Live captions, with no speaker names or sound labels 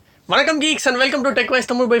வணக்கம் Geeks and welcome to tech wise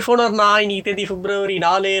Tamil by ஃபோனர். நான் இன்னைக்கு தேதி February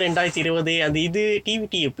 4, 2020. அது இது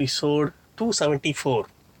DVD episode 274.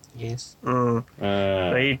 S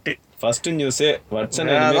right. First news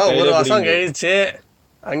Watson ஒரு வருஷம் கழிச்சு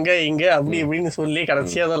அங்கே இங்கே அப்படி இப்படின்னு சொல்லி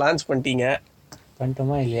கடைசியாக அதை லான்ச் பண்ணிட்டீங்க.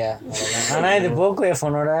 பண்ணிட்டோமா இல்லையா? ஆனா இது போக்கோ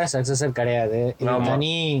F1ஓட சக்சஸர் கிடையாது. இது தனி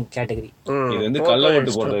கேட்டகரி. இது வந்து கள்ள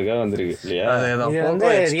ஓட்டு போடுறதுக்காக வந்திருக்கு இல்லையா? இது வந்து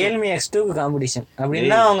Realme X2 காம்படிஷன்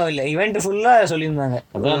அப்படின்னா அவங்க இல்ல ஈவென்ட் ஃபுல்லா சொல்லியிருந்தாங்க.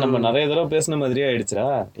 அதான் நம்ம நிறைய தடவை பேசின மாதிரியே ஆயிடுச்சுடா.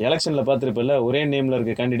 எலெக்ஷன்ல பாத்துருப்பல ஒரே நேம்ல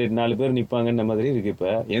இருக்க கேண்டிடேட் 4 பேர் நிப்பாங்கன்ற மாதிரி இருக்கு.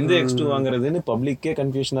 இப்ப எந்த X2 வாங்குறதுன்னு பப்ளிக்கே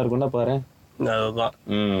கன்ஃபியூஷனா இருக்கும்னா பாரு. அதுதான்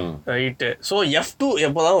ரைட்டு. ஸோ F2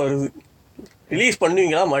 எப்போதான் வருது? ரிலீஸ்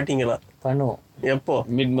பண்ணுவீங்களா மாட்டீங்களா? பண்ணுவோம். எப்போ?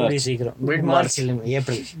 மிட் சீக்கிரம் மிட் மார்ச்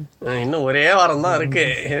ஏப்ரல். இன்னும் ஒரே வாரம் தான் இருக்கு.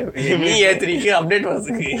 நீ ஏத்திரிக்கு அப்டேட்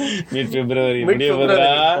வரதுக்கு மிட் பிப்ரவரி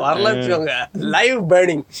வரலச்சுங்க. லைவ்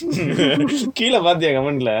பேர்னிங் கீழே பாத்தியா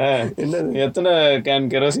கமெண்ட்ல எத்தனை கேன்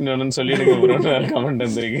கெரோசின் வேணும்னு சொல்லிடுங்க கமெண்ட்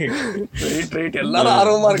வந்திருக்கு. எல்லாரும்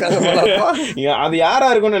ஆர்வமா இருக்காங்க. அது யாரா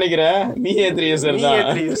இருக்கும்னு நினைக்கிறேன்? நீ ஏத்திரி யூசர் தான்.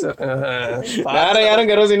 வேற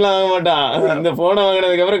யாரும் கெரோசின்லாம் வாங்க மாட்டான். இந்த போனை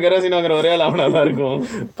வாங்கினதுக்கு அப்புறம் கெரோசின் வாங்குற ஒரே ஆள் அவனா தான் இருக்கும்.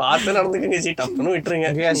 பார்த்து நடந்துக்குங்க. சீட்டா விட்டுருங்க.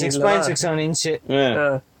 6.67 இன்ச்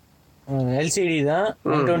LCD தான்.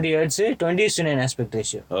 120 Hz 20:9 aspect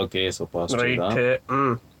ratio. Okay so positive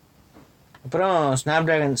தான். அப்புறம்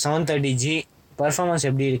Snapdragon 730G பர்ஃபார்மன்ஸ்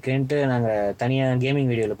எப்படி இருக்குன்ட்டு நாங்க தனியா கேமிங்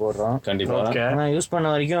வீடியோல போடுறோம். கண்டிப்பா. ஆனா யூஸ் பண்ண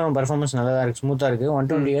வரைக்கும் பர்ஃபார்மன்ஸ் நல்லா தான் இருக்கு, ஸ்மூத்தா இருக்கு.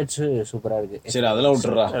 120 Hz சூப்பரா இருக்கு. சரி அதெல்லாம்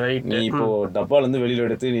விட்டுறா. நீ இப்போ டப்பால இருந்து வெளியில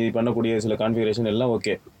எடுத்து நீ பண்ணக்கூடிய சில கான்ஃபிகரேஷன் எல்லாம்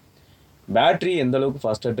ஓகே. பேட்டரி எந்த அளவுக்கு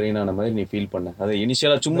ஃபாஸ்டா ட்ரெயின் ஆன மாதிரி நீ ஃபீல் பண்ண? அது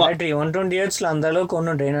இனிஷியலா சும்மா பேட்டரி 120 Hzல அந்த அளவுக்கு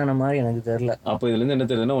ஒன்றும் ட்ரெயின் ஆன மாதிரி எனக்கு தெரியல. அப்போ இதுல இருந்து என்ன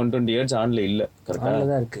தெரியுதுன்னா 120 Hz ஆன்ல இல்ல. கரெக்டா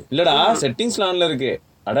தான் இருக்கு. இல்லடா செட்டிங்ஸ்ல ஆன்ல இருக்கு,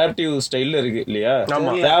 அடாப்டிவ் ஸ்டைல்ல இருக்கு இல்லையா?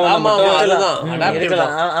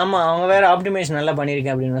 ஆமா அவங்க வேற ஆப்டிமைஸ் நல்லா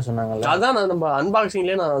பண்ணிருக்கேன் அப்படின்னு சொன்னாங்கல்ல. அதான் நம்ம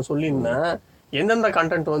அன்பாக்சிங்லயே நான் சொல்லியிருந்தேன். எந்தெந்த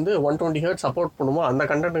கண்டென்ட் வந்து 120 Hz சப்போர்ட் பண்ணுமோ அந்த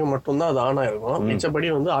கண்டென்ட்டுக்கு மட்டும்தான் அது ஆன் ஆயிருக்கும். மிச்சபடி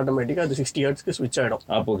வந்து ஆட்டோமேட்டிக்கா அது 60 Hzக்கு ஸ்விட்ச் ஆயிடும்.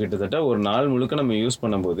 அப்போ கிட்டத்தட்ட ஒரு நாள் முழுக்க நம்ம யூஸ்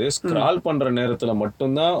பண்ணும்போது ஸ்க்ரால் பண்ற நேரத்துல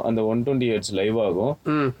மட்டும்தான் அந்த 120 Hz லைவ் ஆகும்.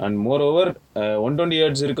 அண்ட் மோர் ஓவர் 120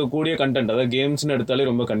 Hz இருக்கக்கூடிய கண்டென்ட் அதாவது கேம்ஸ்னு எடுத்தாலே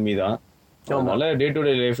ரொம்ப கம்மி தான். அதனால டே டு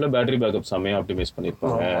டே லைஃப்ல பேட்டரி பேக்கப் செமையா ஆப்டிமைஸ்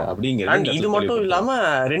பண்ணிருப்பாங்க அப்படிங்கிறது. இது மட்டும் இல்லாம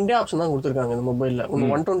ரெண்டே ஆப்ஷன் தான் கொடுத்துருக்காங்க இந்த மொபைல்ல. ஒன்னு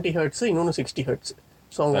 120 Hz, இன்னொன்னு 60 Hz.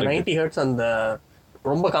 ஸோ அவங்க 90 Hz அந்த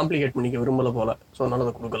ரொம்ப காம்ப்ளிகேட் பண்ணிக்க விரும்பல போல. ஸோ அதனால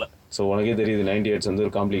அதை கொடுக்கல. ஸோ உனக்கே தெரியுது 90 Hz வந்து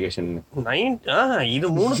ஒரு காம்ப்ளிகேஷன். இது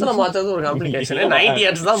மூணுத்துல மாத்தது ஒரு காம்ப்ளிகேஷன். 90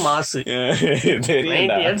 Hz தான் மாசு.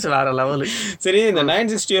 90 Hz வேற லெவல். சரி இந்த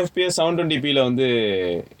 960 fps 720p வந்து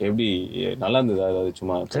எப்படி நல்லா இருந்தது? அதாவது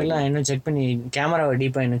சும்மா எல்லாம் இன்னும் செக் பண்ணி கேமராவை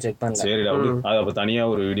டீப்பா இன்னும் செக் பண்ணல. சரிடா அது அப்ப தனியா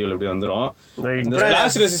ஒரு வீடியோல எப்படி வந்துரும். இந்த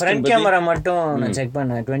ஃபிளாஷ் ரெசிஸ்டன்ட் கேமரா மட்டும் நான் செக்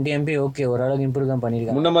பண்ணேன். 20 MP ஓகே, ஓரளவுக்கு இம்ப்ரூவ் தான்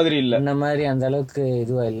பண்ணிருக்காங்க. முன்ன மாதிரி இல்ல, இந்த மாதிரி அந்த அளவுக்கு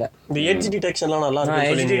இதுவா இல்ல. இந்த எட்ஜ் டிடெக்ஷன்லாம் நல்லா இருக்கு.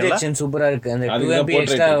 எட்ஜ் டிடெக்ஷன் சூப்பரா இருக்கு. அந்த 2 MP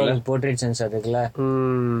எக்ஸ்ட்ரா போர்ட்ரேட் சென்சார் இருக்குல.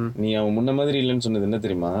 நீ அவன் முன்ன மாதிரி இல்லன்னு சொன்னது என்ன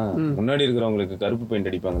தெரியுமா? முன்னாடி இருக்கிறவங்களுக்கு கருப்பு பெயிண்ட்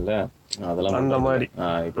அடிப்பாங்கல்ல, அதெல்லாம் அந்த மாதிரி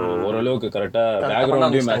இப்போ ஓரளவுக்கு கரெக்டா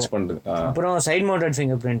பேக்ரவுண்டையும் மேட்ச் பண்றது. அப்புறம் சைடு மவுண்டட்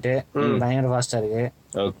ஃபிங்கர் பிரிண்ட் பயங்கர ஃபாஸ்டா இருக்கு.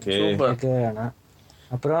 Okay okay.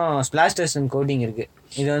 அப்புறம் ஸ்பிளாஷ் ரெசிஸ்டன்ட் கோட்டிங் இருக்கு.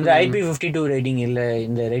 இது வந்து IP52 ரேட்டிங் இல்ல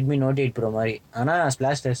இந்த Redmi Note 8 Pro மாதிரி. ஆனா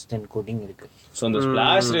ஸ்பிளாஷ் ரெசிஸ்டன்ட் கோட்டிங் இருக்கு. சோ அந்த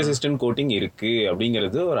ஸ்பிளாஷ் ரெசிஸ்டன்ட் கோட்டிங் இருக்கு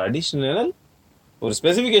அப்படிங்கிறது ஒரு அடிஷனல் ஒரு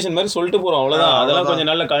ஸ்பெசிபிகேஷன் மாதிரி சொல்லிட்டு போறோம், அவ்வளவுதான். அதெல்லாம் கொஞ்சம்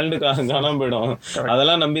நல்ல கலந்து காணாம போயிடும்.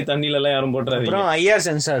 அதெல்லாம் நம்பி தண்ணில எல்லாம் யாரும் போட்டுறாங்க. அப்புறம் IR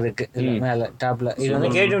சென்சார் இருக்கு மேல டாப்ல. இது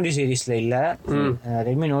வந்து K20 சீரிஸ்ல இல்ல,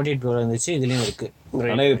 Redmi Note 8 Pro இருந்துச்சு, இதுலயும் இருக்கு.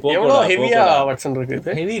 ஆனா இது எவ்வளவு ஹெவியா வாட்சன் இருக்கு?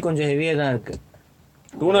 ஹெவி, கொஞ்சம் ஹெவியா தான் இருக்கு.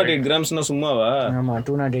 208 கிராம்ஸ்னா சும்மாவா? ஆமா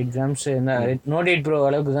 208 கிராம்ஸ். இந்த Note 8 Pro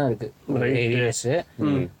அளவுக்கு தான் இருக்கு ஹெவினஸ்.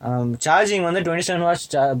 சார்ஜிங் வந்து 27 வாட்ஸ்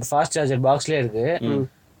ஃபாஸ்ட் சார்ஜர் பாக்ஸ்லயே இருக்கு.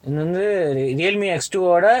 இது வந்து Realme X2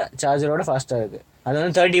 ஓட சார்ஜரோட ஃபாஸ்டா இருக்கு. அது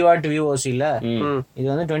வந்து 30 வாட் VOC இல்ல, இது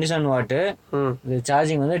வந்து 27 வாட். இது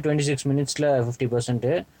சார்ஜிங் வந்து 26 மினிட்ஸ்ல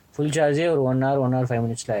 50%. ஃபுல் சார்ஜே ஒரு 1 hour 5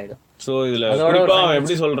 மினிட்ஸ்ல ஆயிடும். சோ இதுல குறிப்பா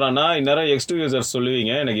எப்படி சொல்றான்னா, இந்நேரம் X2 யூசர்ஸ்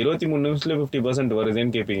சொல்லுவீங்க எனக்கு 23 நிமிஷத்துல 50%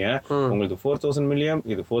 வருதுன்னு கேட்பீங்க. உங்களுக்கு 4000 மில்லியம்,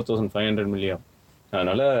 இது 4500 மில்லியம்.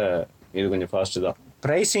 அதனால இது கொஞ்சம் ஃபாஸ்ட் தான்.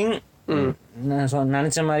 பிரைசிங்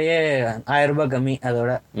நினைச்ச மாதிரியே 1000 ரூபாய் கம்மி.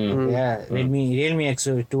 அதோட Realme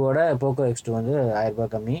X2 ஓட POCO X2 வந்து 1000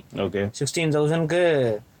 ரூபாய் கம்மி. 16,000க்கு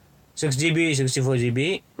 6GB 64GB,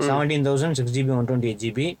 17,000 6GB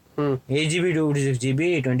 128GB, 8GB 256GB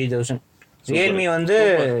 20,000. Realme வந்து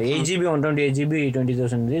 8GB 128GB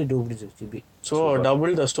 20,000 256GB. So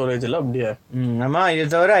double the storage எல்லாம் அப்படியே. ஆமா. இதை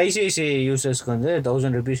தவிர ICICI யூசர்ஸ்க்கு வந்து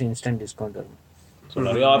 1000 rupees இன்ஸ்டன்ட் டிஸ்கவுண்ட் வரும்.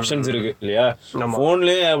 நிறைய ஆப்ஷன்ஸ் இருக்கு இல்லையா,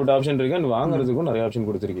 போன்லயே ஏகப்பட்ட ஆப்ஷன் இருக்கு, அண்ட் வாங்குறதுக்கும் நிறைய ஆப்ஷன்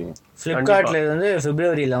கொடுத்துருக்கீங்க. ஃபிளிப்கார்ட்ல வந்து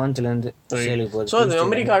February 11th சேலுக்கு போகுது. ஸோ அது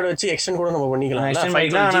மெமரி கார்டு வச்சு எக்ஸ்டெண்ட் கூட நம்ம பண்ணிக்கலாம்.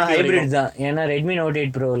 ஆனால் ஹைபிரிட் தான். ஏன்னா Redmi Note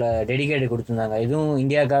 8 Proல டெடிகேட் கொடுத்துருந்தாங்க. இதுவும்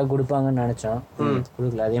இந்தியாவுக்காக கொடுப்பாங்கன்னு நினைச்சோம்,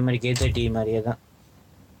 கொடுக்கல. அதே மாதிரி K30 மாதிரியே தான்.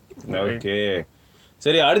 ஓகே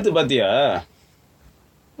சரி, அடுத்து பாத்தியா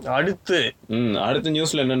அடுத்த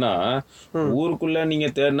நியூஸ்ல என்னன்னா, ஊருக்குள்ள நீங்க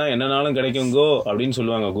தேடினா என்னனாலும் கிடைக்குங்கோ அப்படின்னு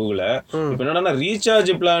சொல்லுவாங்க கூகுள. இப்ப என்னன்னா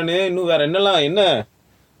ரீசார்ஜ் பிளான் இன்னும் வேற என்னெல்லாம் என்ன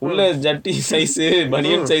உள்ள ஜட்டி சைஸ்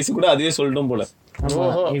பனியன் சைஸ் கூட அதுவே சொல்லிட்டோம் போல.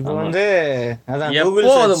 இப்போ வந்து அதான்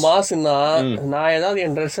எப்போ அது மாசுன்னா, நான் ஏதாவது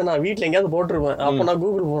என் ட்ரெஸ் நான் வீட்டுல எங்கேயாவது போட்டிருப்பேன், அப்போ நான்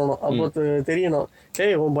கூகுள் போகணும், அப்போ தெரியணும்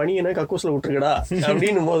ஏய் உன் பனியனை கக்கூஸ்ல விட்டுருக்கடா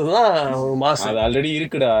அப்படின்னும் போதுதான் மாசு. அது ஆல்ரெடி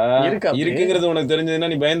இருக்குங்கிறது உனக்கு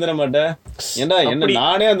தெரிஞ்சதுன்னா நீ பயந்துட மாட்ட. ஏன்டா என்ன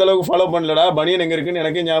நானே அந்த அளவுக்கு ஃபாலோ பண்ணலடா, பனியன் எங்க இருக்குன்னு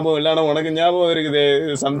எனக்கு ஞாபகம் இல்லை, ஆனா உனக்கு ஞாபகம் இருக்குது,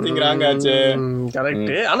 சம்திங் ராங் ஆச்சு.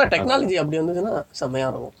 கரெக்ட். ஆனா டெக்னாலஜி அப்படி வந்ததுன்னா செம்மையா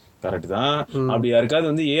இருக்கும். கரெக்ட் தான். அப்படி யாருக்காவது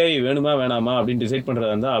வந்து ஏஐ வேணுமா வேணாமா அப்படின்னு டிசைட்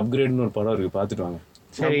பண்றதா இருந்தா அப்கிரேட்னு ஒரு படம் இருக்கு, பாத்துட்டு வாங்க.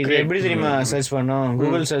 சரி, இது எப்படி தெரியுமா சர்ச் பண்ணோம்?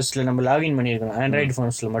 கூகுள் சர்ச்ல நம்ம லாகின் பண்ணிருக்கோம். ஆண்ட்ராய்டு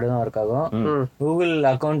போன்ஸ்ல மட்டும் தான் ஒர்க் ஆகும். கூகுள்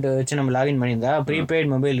அக்கௌண்ட் வச்சு நம்ம லாகின் பண்ணியிருந்தா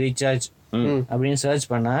ப்ரீபெய்ட் மொபைல் ரீசார்ஜ் அப்படின்னு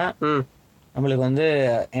சர்ச் பண்ணா நம்மளுக்கு வந்து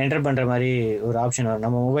என்டர் பண்ற மாதிரி ஒரு ஆப்ஷன் வரும்.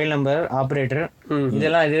 நம்ம மொபைல் நம்பர், ஆப்ரேட்டர்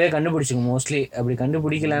இதெல்லாம் இதுவே கண்டுபிடிச்சிக்கும் மோஸ்ட்லி. அப்படி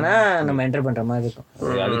கண்டுபிடிக்கலன்னா நம்ம என்டர் பண்ற மாதிரி இருக்கும்.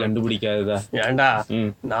 அது கண்டுபிடிக்காததா? ஏன்டா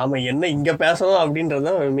நாம என்ன இங்க பேசணும்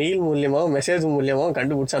அப்படின்றத மெயில் மூலியமாவும் மெசேஜ் மூலியமாவும்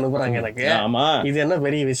கண்டுபிடிச்சு அனுப்புறாங்க எனக்கு. ஆமா, இது என்ன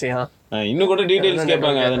பெரிய விஷயம்? இன்னும் கூட டீடைல்ஸ்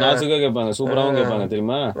கேட்பாங்க, அதை நாசுக்கா கேட்பாங்க, சூப்பராவும் கேட்பாங்க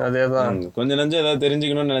தெரியுமா. அதேதான். கொஞ்சம் நஞ்சம் ஏதாவது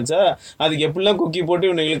தெரிஞ்சுக்கணும்னு நினைச்சா அதுக்கு எப்படிலாம் குக்கி போட்டு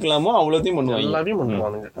இவனை இழுக்கலாமோ அவ்வளோத்தையும் பண்ணுவாங்க, எல்லாத்தையும்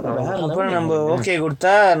பண்ணுவாங்க. அப்புறம் நம்ம ஓகே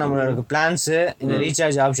கொடுத்தா நம்மளோட பிளான்ஸ், இந்த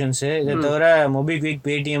ரீசார்ஜ் ஆப்ஷன்ஸ், இதை தவிர MobiKwik,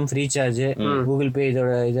 Paytm free charge, Google Pay,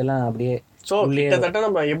 இதோட இதெல்லாம் அப்படியே. சோ கிட்டத்தட்ட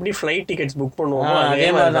நம்ம எப்படி ஃப்ளைட் டிக்கெட்ஸ் புக் பண்ணுவோமோ அதே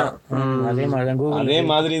மாதிரிதான் கூகுள். அதே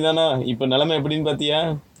மாதிரி தானா இப்ப நிலைமை எப்படின்னு பாத்தியா?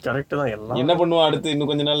 கரெக்ட் தான். எல்லாம் என்ன பண்ணுவான் அடுத்து இன்னும்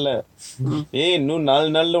கொஞ்ச நாள்ல, இன்னும் 4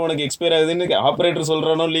 நாள்ல உனக்கு எக்ஸ்பயர் ஆகுதுன்னு ஆபரேட்டர்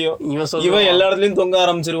சொல்றானோ இல்லையோ, இவன் எல்லா இடத்துலயும் தொங்க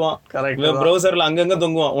ஆரம்பிச்சிருவான். இவன் ப்ரௌசர்ல அங்கங்க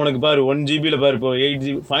தொங்குவான். உனக்கு பாரு 1 GB பாரு, இப்போ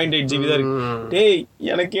 0.8 GB தான் இருக்கு. டேய்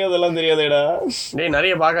எனக்கே அதெல்லாம் தெரியாதேடா, டேய்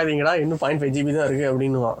நிறைய பாக்காதீங்கடா, இன்னும் 0.5 GB தான் இருக்கு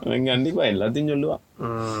அப்படின்னுவான். கண்டிப்பா எல்லாத்தையும் சொல்லுவான்.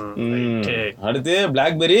 அடுத்து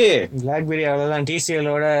பிளாக்பெரி அவ்வளவுதான்.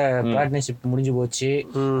 டிசிஎலோட பார்ட்னர்ஷிப் முடிஞ்சு போச்சு.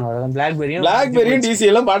 அவ்வளவுதான். பிளாக்பெரியும்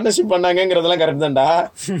டிசிஎலும் பார்ட்னர்ஷிப் பண்ணாங்கங்கறதெல்லாம் கரெக்ட் தான்டா.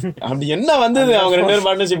 அப்படி என்ன வந்தது அவங்க ரெண்டு பேரும்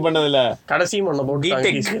பார்ட்னர்ஷிப் பண்ணதுல? கடைசி பண்ண போட்டு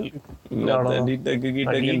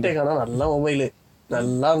நல்ல மொபைல்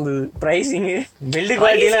நல்லா இருந்தது. பிரைசிங், பில்ட்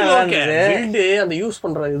குவாலிட்டி எல்லாம் நல்லா இருந்தது. பில்ட் அந்த யூஸ்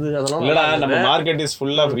பண்ற இது அதெல்லாம் இல்லடா, நம்ம market is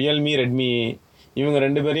full of Realme, Redmi. இவங்க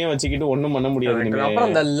ரெண்டு பேரையும் வச்சுக்கிட்டு ஒண்ணும் பண்ண முடியாது.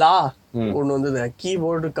 அப்புறம் இந்த லா ஒண்ணு வந்து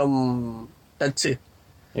கீபோர்டு கம் டச்,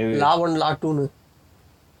 லா 1 லா 2னு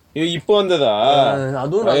இப்போ வந்ததா?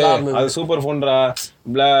 அதுவும் நல்லா இருந்தது. அது சூப்பர் போன்டா.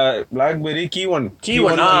 பிளாக்பெரி கீ1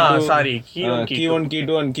 சாரி கீ1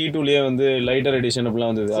 கீ2 அண்ட் கீ2லயே வந்து லைட்டர் எடிஷன்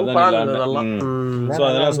அப்படிலாம் வந்தது. அதான் சோ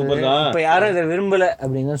அதெல்லாம் சூப்பர் தான். இப்ப யாரும் இத விரும்பல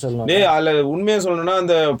அப்படினு தான் சொல்லணும். டேய் அதுல உண்மையா சொல்லணும்னா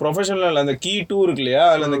அந்த ப்ரொஃபஷனல் அந்த கீ2 இருக்கு இல்லையா,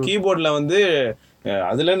 அதுல அந்த கீபோர்ட்ல வந்து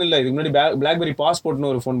அதுலன்னு இல்ல, இதுக்கு முன்னாடி பிளாக்பெரி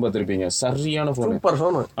பாஸ்போர்ட்னு ஒரு போன் பார்த்திருப்பீங்க, சரியான போன், சூப்பர்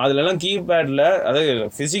போன். அதுல எல்லாம் கீபேட்ல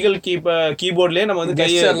அதாவது பிசிக்கல் கீபோர்ட்லயே நம்ம வந்து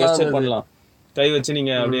கையை கெஸ்டர் பண்ணலாம். கை வச்சு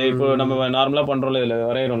நீங்க அப்படியே இப்போ நம்ம நார்மலா பண்றோம்ல, இதுல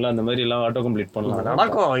வரையறோம்ல, அந்த மாதிரி எல்லாம் ஆட்டோ கம்ப்ளீட் பண்ணலாம்.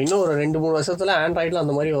 நடக்கும். இன்னும் ஒரு 2-3 வருஷத்துல ஆண்ட்ராய்ட்ல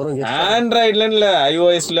அந்த மாதிரி வரும். ஆண்ட்ராய்ட்ல இல்ல,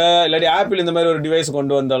 iOSல இல்லாட்டி ஆப்பிள் இந்த மாதிரி ஒரு டிவைஸ்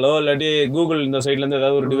கொண்டு வந்தாலோ, இல்லாட்டி கூகுள் இந்த சைடுல இருந்து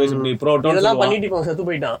ஏதாவது ஒரு டிவைஸ் இப்படி ப்ரோட்டோன் இதெல்லாம் பண்ணிட்டு இப்போ செத்து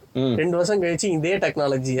போயிட்டான். 2 வருஷம் கழிச்சு இதே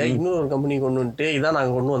டெக்னாலஜியை இன்னொரு கம்பெனி கொண்டு வந்துட்டு இதான்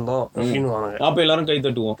நாங்க கொண்டு வந்தோம் அப்படின்னு வாங்க. அப்ப எல்லாரும் கை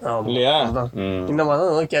தட்டுவோம் இல்லையா? இந்த மாதிரி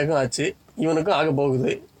தான் நோக்கியாக்கும் ஆச்சு, இவனுக்கும் ஆக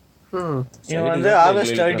போகுது. இவன் வந்து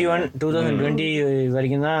August 31, 2020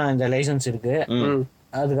 வரைக்கும் தான் இந்த லைசன்ஸ் இருக்கு.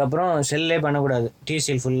 அதுக்கப்புறம் செல்லே பண்ணக்கூடாது.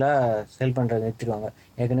 டிசிஎல் ஃபுல்லா செல் பண்றது நிறுத்திடுவாங்க.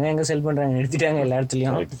 ஏற்கனவே எங்க செல் பண்றாங்க, நிறுத்திட்டாங்க எல்லா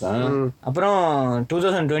இடத்துலயும். அப்புறம்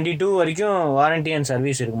 2022 வரைக்கும் வாரண்டி அண்ட்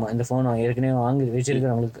சர்வீஸ் இருக்குமா இந்த போன் ஏற்கனவே வாங்கி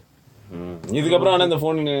வச்சிருக்கிறவங்களுக்கு. இதுக்கப்புறம் ஆனா இந்த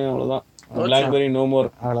போன் அவ்வளவுதான், பிளாக்பெரி நோ மோர்,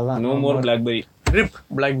 அவ்வளவுதான், no more BlackBerry, RIP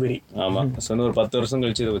BlackBerry. ஆமா, சொன்ன ஒரு 10 வருஷம்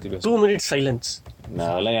கழிச்சு இதை பத்தி பேச. 2 minutes சைலன்ஸ்.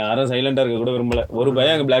 அதெல்லாம் யாரும் சைலண்டா இருக்க கூட விரும்பல. ஒரு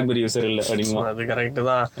பையன் அங்க பிளாக்பெரி யூசர் இல்ல அப்படிங்குமா. அது கரெக்ட்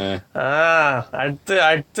தான்.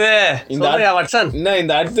 அடுத்து இந்த வாட்சன் என்ன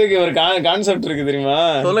இந்த அடுத்துக்கு ஒரு கான்செப்ட் இருக்கு தெரியுமா?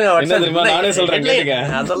 சொல்லுங்க என்ன தெரியுமா? நானே சொல்றேன் கேளுங்க.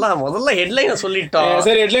 அதெல்லாம் முதல்ல ஹெட்லைனை சொல்லிட்டோம்.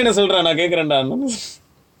 சரி ஹெட்லைனை சொல்றேன், நான் கேக்குறேன்டா.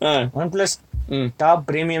 OnePlus top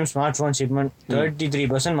premium smart phone shipment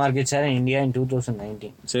 33% market share in India in 2019.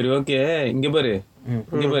 சரி ஓகே, இங்க பாரு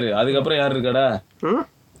இங்க பாரு. அதுக்கப்புறம் யார் இருக்காடா?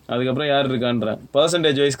 அதுக்கப்புறம் யார் இருக்கான்ற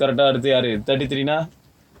பர்சன்டேஜ் வைஸ் கரெக்டா அடுத்து யாரு? 33னா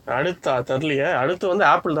அடுத்தா தெரியலையே. அடுத்து வந்து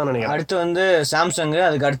ஆப்பிள் தான் நினைக்கிறேன். அடுத்து வந்து சாம்சங்,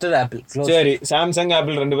 அதுக்கு அடுத்தது ஆப்பிள். சரி, சாம்சங்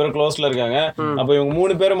ஆப்பிள் 2 பேரும் க்ளோஸ்ல இருக்காங்க. அப்ப இவங்க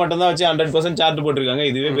 3 பேரும் மட்டும் தான் வச்சு 100% சார்ட் போட்டுருக்காங்க.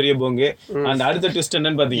 இதுவே பெரிய போங்கு. அந்த அடுத்த ட்விஸ்ட்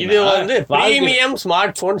என்னன்னு பாத்தீங்கன்னா, இது வந்து பிரீமியம்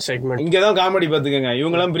ஸ்மார்ட் போன் செக்மெண்ட். இங்கதான் காமெடி பாத்துக்கங்க.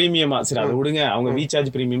 இவங்க எல்லாம் பிரீமியமா, சரி அதை விடுங்க, அவங்க ரீசார்ஜ்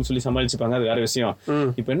பிரீமியம் சொல்லி சமாளிச்சுப்பாங்க, அது வேற விஷயம்.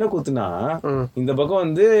 இப்ப என்ன கூத்துனா, இந்த பக்கம்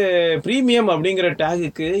வந்து பிரீமியம் அப்படிங்கிற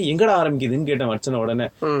டேகுக்கு எங்கடா ஆரம்பிக்குதுன்னு கேட்டேன் வச்சன உடனே.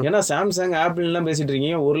 ஏன்னா சாம்சங் ஆப்பிள் எல்லாம் பேசிட்டு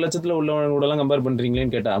இருக்கீங்க, 1 லட்சத்துல உள்ளவங்க கூட எல்லாம் கம்பேர்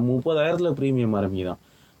பண்றீங்களேன்னு கேட்டா 30,000 பிரீமியம் ஆரம்பிக்குதான்.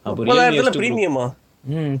 அப்போ 30,000 பிரீமியமா?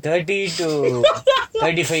 30 to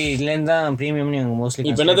 35 தான் பிரீமியம் மோஸ்ட்லி.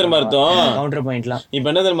 இப்ப என்ன தெரியுமா அர்த்தம்? கவுண்டர் பாயிண்ட்லாம் இப்ப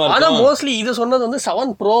என்ன தெரியுமா ஆனா மோஸ்ட்லி இது சொன்னது வந்து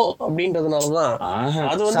 7 Pro அப்படின்றதுனால தான்.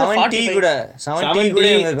 அது வந்து 70 கூட 70 கூட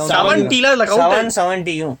 70ல இல்ல கவுண்ட்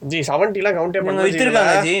 770யும் ஜி 70ல கவுண்டே பண்ண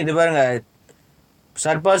வித்திருக்காங்க ஜி. இது பாருங்க,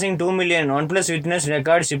 surpassing 2 million. OnePlus witnessed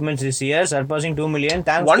record shipments this year, surpassing 2 million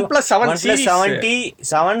thanks OnePlus to 770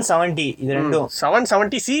 770. இது ரெண்டும்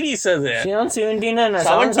 770 சீரிஸ். அது 770 னா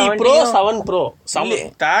 70 Pro 7 Pro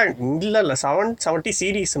இல்ல 770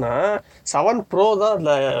 சீரிஸ்னா 7 Pro தான்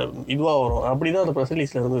அதுல இதுவா வரும். அப்படிதான் அந்த பிரஸ்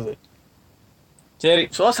ரிலீஸ்ல இருந்தது. சரி,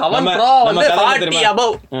 சோ 7 Pro வந்து 40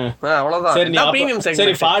 above. அவ்வளவுதான். சரி, நான் பிரீமியம் செக்மெண்ட்.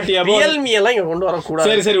 சரி 40 above. Realme எல்லாம் இங்க கொண்டு வர கூடாது.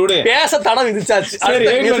 சரி சரி விடு. பேச தடம் விதிச்சாச்சு. சரி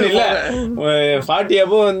இல்ல 40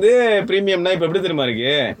 above வந்து பிரீமியம்னா இப்ப எப்படி தெரியுமா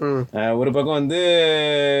இருக்கு? ஒரு பக்கம் வந்து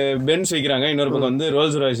பென்ஸ் விக்கிறாங்க, இன்னொரு பக்கம் வந்து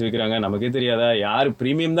ரோல்ஸ் ராய்ஸ் விக்கிறாங்க. நமக்கே தெரியாதா யாரு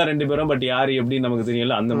பிரீமியம் தான் 2 பேரும், பட் யாரு எப்படி நமக்கு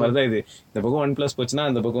தெரியல. அந்த மாதிரி தான் இது. இந்த பக்கம் OnePlus போச்சுன்னா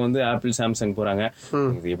அந்த பக்கம் வந்து ஆப்பிள் சாம்சங் போறாங்க.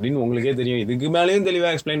 இது எப்படின்னு உங்களுக்கே தெரியும். இதுக்கு மேலயும்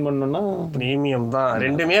தெளிவா எக்ஸ்பிளைன் பண்ணணும்னா பிரீமியம் தான்,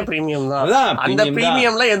 ரெண்டுமே பிரீமியம் தான். அதான் அந்த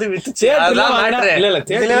பிரீமியம்ல எது வித்துச்சு? அதெல்லாம் மேட்டர் இல்ல.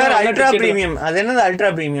 இதுல வேற அல்ட்ரா பிரீமியம். அது என்னது அல்ட்ரா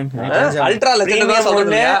பிரீமியம்? அல்ட்ரா லெஜெண்ட் தான்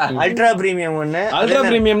சொல்றது. அல்ட்ரா பிரீமியம் ஒண்ணு. அல்ட்ரா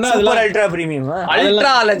பிரீமியம்னா அதெல்லாம் அல்ட்ரா பிரீமியம்.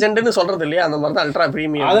 அல்ட்ரா லெஜெண்ட்னு சொல்றது இல்லையா? அந்த மாதிரி தான் அல்ட்ரா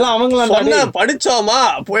பிரீமியம். அதெல்லாம் அவங்கள சொன்ன படிச்சோமா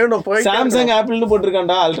போய் Samsung ஆப்பிள்னு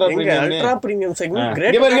போட்டுருக்கான்டா ultra premium. Ultra premium segment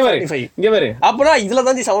great 35. இங்க பாரு. அப்பனா இதுல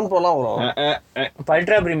தான் 7 Proலாம் வரும்.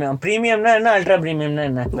 Ultra premium. பிரீமியம்னா என்ன, அல்ட்ரா பிரீமியம்னா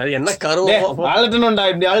என்ன? அது என்ன கருவோ ஆல்டனோண்டா.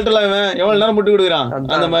 இப்படி ஆல்டலாம் இவன் எவ்வளவு நேரம் முட்டு கொடுக்குறான்.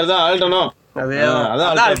 அந்த மாதிரி தான் ஆல்டனோ.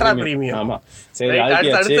 Ultra premium. ஆமா சரி,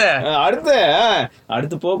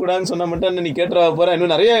 அடுத்து போக கூடாதுன்னு சொன்னா மட்டும் நீ கேட்டுற போற.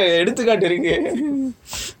 இன்னும் நிறைய எடுத்துக்காட்டு இருக்கு.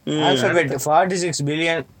 Alphabet 46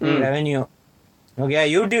 billion revenue. Okay,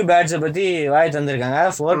 YouTube ஆட்ஸை பத்தி வாய் தந்திருக்காங்க.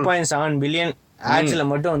 4.7 பில்லியன் ஆட்ஸ்ல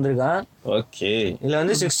மட்டும் வந்திருக்கான். ஓகே, இதுல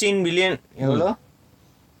வந்து 16 பில்லியன் எவ்வளோ?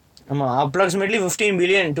 ஆமா, அப்ராக்சிமேட்லி 15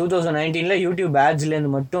 பில்லியன் 2019ல யூடியூப் ஆட்ஸ்ல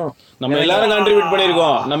இருந்து மட்டும் நம்ம எல்லாரும் கான்ட்ரிபியூட்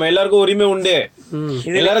பண்ணிருக்கோம். நம்ம எல்லாருக்கும் உரிமை உண்டு.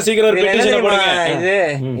 எல்லாரும் சீக்கிரம் ஒரு பெட்டிஷன் போடுங்க. இது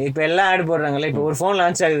இப்ப எல்லாம் ஆட் போடுறாங்கல்ல. இப்ப ஒரு போன்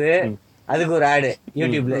லான்ச் ஆகுது, அதுக்கு ஒரு ஆடு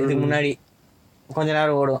யூடியூப்ல இதுக்கு முன்னாடி கொஞ்ச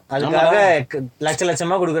நேரம் ஓடும். அதுக்காக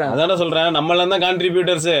லட்சமா கொடுக்குறாங்க. அதான் சொல்றேன், நம்ம எல்லாம் தான்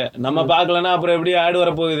கான்ட்ரிபியூட்டர்ஸ். நம்ம பாக்கலன்னா அப்புறம் எப்படி ஆட் வர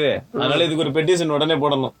போகுது? அதனால இதுக்கு ஒரு பெட்டிஷன் உடனே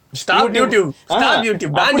போடணும். ஸ்டாப் யூடியூப், ஸ்டாப்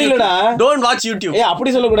யூடியூப், அப்படி இல்லடா, டோன்ட் வாட்ச் யூடியூப்.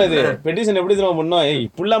 அப்படி சொல்ல கூடாது. பெட்டிஷன் எப்படி தெரியுமா பண்ணோம்?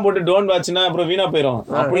 இப்படிலாம் போட்டு டோன்ட் வாட்ச்னா அப்புறம் வீணா போயிடும்.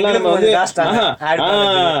 அப்படிலாம் நம்ம வந்து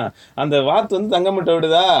அந்த வாத்து வந்து தங்க முட்டை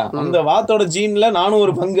விடுதா, அந்த வாத்தோட ஜீன்ல நானும்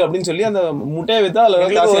ஒரு பங்கு அப்படின்னு சொல்லி அந்த முட்டையை வித்தா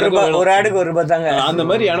அதுல ஒரு ஆடுக்கு ஒரு ரூபாய் தாங்க. அந்த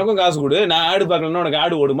மாதிரி எனக்கும் காசு கொடு, நான் ஆடு பாக்கலன்னா உனக்கு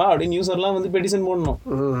ஆடு ஓடுமா அப்படின்னு யூசர்லாம் வந்து பெட்டிஷன் போடணும்.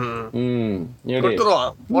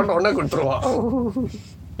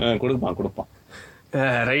 கொடுப்பான்.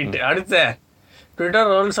 ரைட். அடுத்து Twitter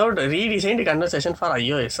rolls out redesigned conversation for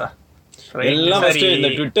iOS. எல்லாம் ஃபர்ஸ்ட் இந்த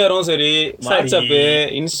ட்விட்டரும் சரி, வாட்ஸ்அப்,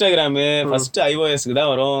 இன்ஸ்டாகிராம் ஃபர்ஸ்ட் iOSக்கு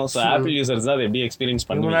தான் வரும். சோ ஆப்பிள் யூசர்ஸ் தான் எப்படி எக்ஸ்பீரியன்ஸ்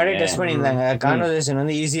பண்ணுவாங்க. முன்னாடி டெஸ்ட் பண்ணிருந்தாங்க. கான்வர்சேஷன்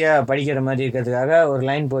வந்து ஈஸியா படிக்கிற மாதிரி இருக்கிறதுக்காக ஒரு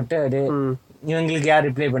லைன் போட்டு அது இவங்களுக்கு யார்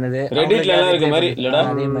ரிப்ளை பண்ணுது, ரெடிட்ல எல்லாம் இருக்க மாதிரி இல்லடா,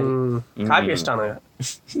 அதே மாதிரி காப்பி அடிச்சானுங்க.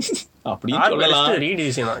 அப்படி சொல்லலாம்.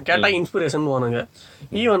 ரீடிசைன் கேட்டா இன்ஸ்பிரேஷன் போனுங்க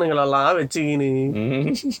ஈவனுங்களெல்லாம் வச்சுக்கின்னு.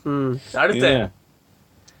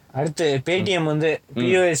 அடுத்து பேடிஎம் வந்து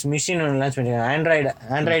POS மிஷின் ஒன்று லான்ச் பண்ணிருக்காங்க.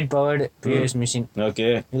 Android powered POS machine. Okay,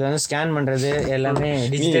 இதுல வந்து ஸ்கேன் பண்றது எல்லாமே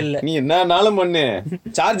டிஜிட்டல். நீ என்னனாலும் பண்ணு,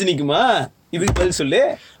 சார்ஜ் நிக்குமா? இதுக்கு பதில் சொல்லு.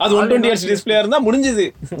 அது 120 Hz டிஸ்ப்ளே இருந்தா முடிஞ்சது.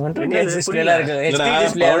 120 Hz டிஸ்ப்ளேல இருக்கு. HD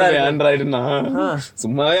டிஸ்ப்ளேல ஆண்ட்ராய்டுனா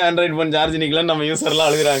சும்மாவே ஆண்ட்ராய்டு போன் சார்ஜ் நிக்கல நம்ம யூசர் எல்லாம்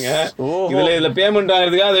அழுகுறாங்க. இதுல பேமெண்ட்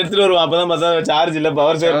ஆகிறதுக்கு அதை எடுத்துட்டு வருவோம். அப்பதான் பார்த்தா சார்ஜ் இல்ல,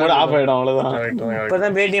 பவர் சேவர் மோட் ஆஃப் ஆயிடும். அவ்வளவுதான்.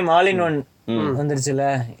 இப்பதான் பேடிஎம் ஆல் இன் ஒன் வந்துருச்சுல.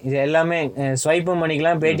 இது எல்லாமே ஸ்வைப்பும்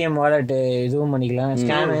பண்ணிக்கலாம், பேடிஎம் வாலெட் இதுவும் பண்ணிக்கலாம்,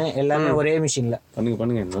 ஸ்கேனு எல்லாமே ஒரே மிஷின்ல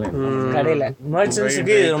பண்ணுங்க. கடையில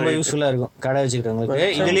மர்ச்சன்ட்ஸ்க்கு இது ரொம்ப யூஸ்ஃபுல்லா இருக்கும். கடை வச்சுக்கிறவங்களுக்கு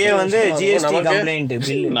இதுலயே வந்து GST கம்ப்ளைண்ட்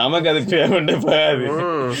பில். நமக்கு அது பேமெண்ட் போகாது.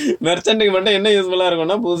 மெர்ச்சன்ட்க்கு மட்டும் என்ன யூஸ்ஃபுல்லா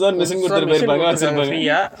இருக்கும்னா புதுசா மிஷின் கொடுத்துட்டு போயிருப்பாங்க,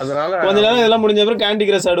 வச்சிருப்பாங்க. அதனால கொஞ்ச நேரம் இதெல்லாம் முடிஞ்ச அப்புறம் கேண்டி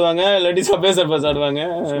கிரஷ் ஆடுவாங்க, இல்லாட்டி சப்வே சர்ஃபர்ஸ் ஆடுவாங்க.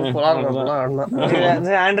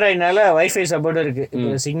 ஆண்ட்ராய்டுனால வைஃபை சப்போர்ட் இருக்கு.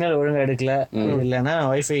 இப்போ சிக்னல் ஒழுங்கா எடுக்கல இல்லைன்னா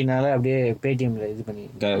வைஃபைனால அப்படியே பேடிஎம்ல இது பண்ணி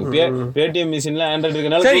பேடிஎம் மிஷின்ல ஆண்ட்ராய்டு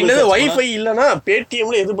இருக்கனால. சரி, இல்ல வைஃபை இல்லனா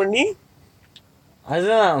பேடிஎம்ல இது பண்ணி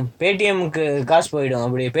அதுதான் பேடிஎம்க்கு காசு போயிடும்.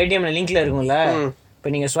 அப்படி பேடிஎம்ல லிங்க்ல இருக்கும்ல,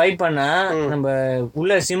 இப்போ நீங்க ஸ்வைப் பண்ணா நம்ம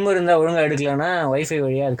உள்ள சிம் இருந்தா ஒழுங்கா எடுக்கலன்னா வைஃபை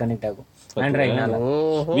வழியா அது கனெக்ட் ஆகும் ஆண்ட்ராய்ட்னால.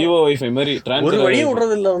 விவோ வைஃபை மாதிரி ஒரு வழியும்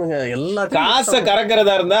விடுறது இல்ல அவனுங்க. எல்லா காசை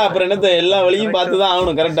கறக்கிறதா இருந்தா அப்புறம் என்னத்த எல்லா வழியும் பார்த்துதான்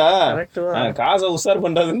ஆகணும். கரெக்டா? காசை உஷார்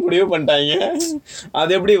பண்றதுன்னு முடிவு பண்ணிட்டாங்க.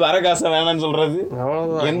 அது எப்படி வர காசை வேணாம்னு சொல்றது?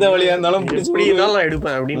 எந்த வழியா இருந்தாலும் நான்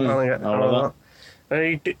எடுப்பேன் அப்படின்னு. அவ்வளவுதான்.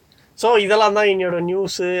 ரைட்டு. ஸோ இதெல்லாம் தான் என்னோட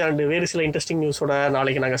நியூஸ் அண்ட் வேறு சில இன்ட்ரெஸ்டிங் நியூஸோட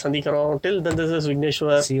நாளைக்கு நாங்கள் சந்திக்கிறோம். Till then this is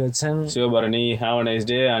Vigneshwar, Sivabharani. Have a nice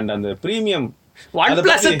day. And அந்த பிரீமியம்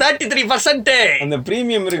OnePlus 33%. அந்த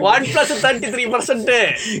பிரீமியம் இருக்கு. OnePlus 33%.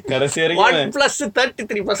 கடைசி வரைக்கும் OnePlus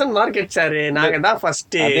 33% மார்க்கெட் ஷேர். நாங்க தான்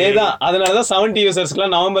ஃபர்ஸ்ட். அதேதான். அதனால தான் 70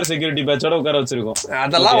 யூசர்ஸ்க்குலாம் நவம்பர் செக்யூரிட்டி பேட்சோட உட்கார வச்சிருக்கோம்.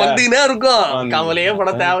 அதெல்லாம் வந்துனே இருக்கும். கவலையே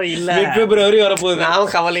பட தேவையில்லை. பிப்ரவரி வரப்போகுது. நாம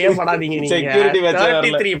கவலையே படாதீங்க. நீங்க செக்யூரிட்டி பேட்ச்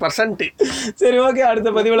 33%. சரி, ஓகே.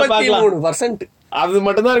 அடுத்த பதிவுல பார்க்கலாம். 33%. அது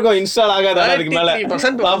மட்டும் தான் இருக்கும். இன்ஸ்டால் ஆகாத. அதுக்கு மேல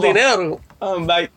 33% வந்துனே இருக்கும். பை.